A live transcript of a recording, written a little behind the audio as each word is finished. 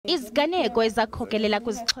Iziganeko ezakhokelela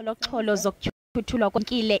kwizixholo-xholo zokutyhuthulwa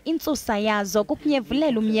kweevenkile intsusa yazo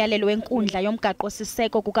kukunyevulela umyalelo wenkundla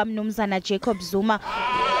yomgaqo-siseko kukamnumzana Jacob Zuma.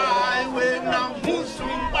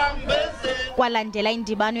 Kwalandela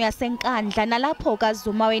indibano yasenkandla nalapho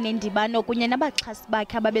ukaZuma wayenendibano kunye nabaxhasi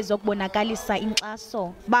bakhe ababezokubonakalisa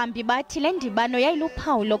inkxaso. Bambi bathi le ndibano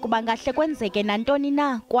yayiluphawu lokuba ngahle kwenzeke nantoni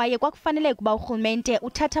na kwaye kwakufanele ukuba urhulumente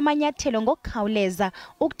uthatha amanyathelo ngokukhawuleza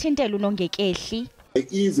ukuthintela unongekehli. There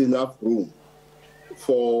is enough room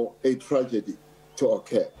for a tragedy to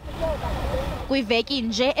occur. Kwiveki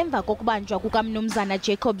nje emva kokubanjwa kukamnumzana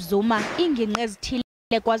Jacob Zuma, iingingqi ezithile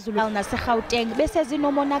KwaZulu naseGauteng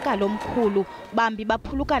besezinomonakalo omkhulu. Bambi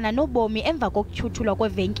baphulukana nobomi emva kokutyhuthulwa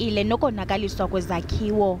kweevenkile nokonakaliswa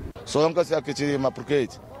kwezakhiwo. Sonke siyagijima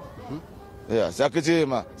brigade.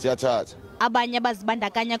 Siyagijima siyathatha. Abanye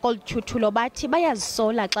abazibandakanya kolutyhuthulo bathi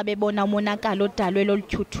bayazisola xa bebona umonakalo odalwe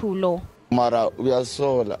lolutyhuthulo. Mara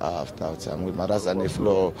uyasola after time marazana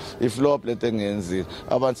iflow plate engenzile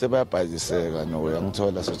abantu sebayabhayiseka no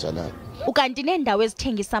uyangithola sojalayo. Ukanti nendawo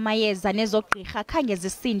ezithengisa amayeza nezogqirha khange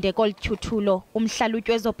zisinde kolutyhuthulo.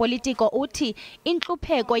 Umhlalutyi wezopolitiko uthi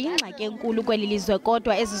intlupheko yingxaki enkulu kweli lizwe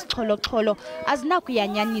kodwa ezizixholo-xholo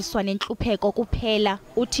azinakuyanyaniswa nentlupheko kuphela.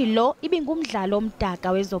 Uthi lo ibingumdlalo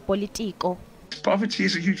omdaka wezopolitiko. Poverty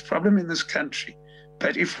is a huge problem in this country.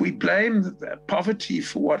 But if we blame the poverty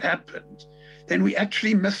for what happened, then we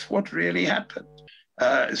actually miss what really happened.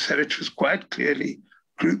 So it was quite clearly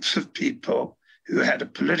groups of people who had a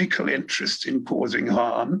political interest in causing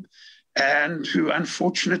harm and who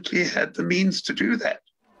unfortunately had the means to do that.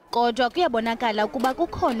 Kodwa kuyabonakala ukuba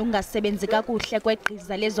kukhona ungasebenzi kakuhle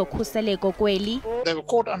kwegqiza lezokhuseleko kweli. They were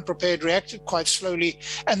caught unprepared, reacted quite slowly,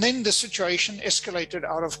 and then the situation escalated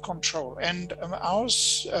out of control. And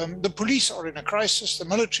the police are in a crisis, the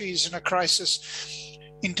military is in a crisis.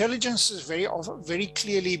 Intelligence has very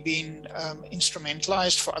clearly been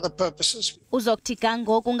instrumentalized for other purposes. Uzokuthi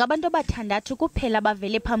ngoku ngabantu abathandathu kuphela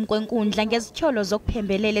bavele phambi kwenkundla ngezityholo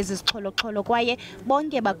zokuphembelela ezizixholo-xholo kwaye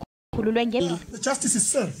bonke bakhululwe ngeli. The justice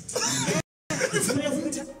is served.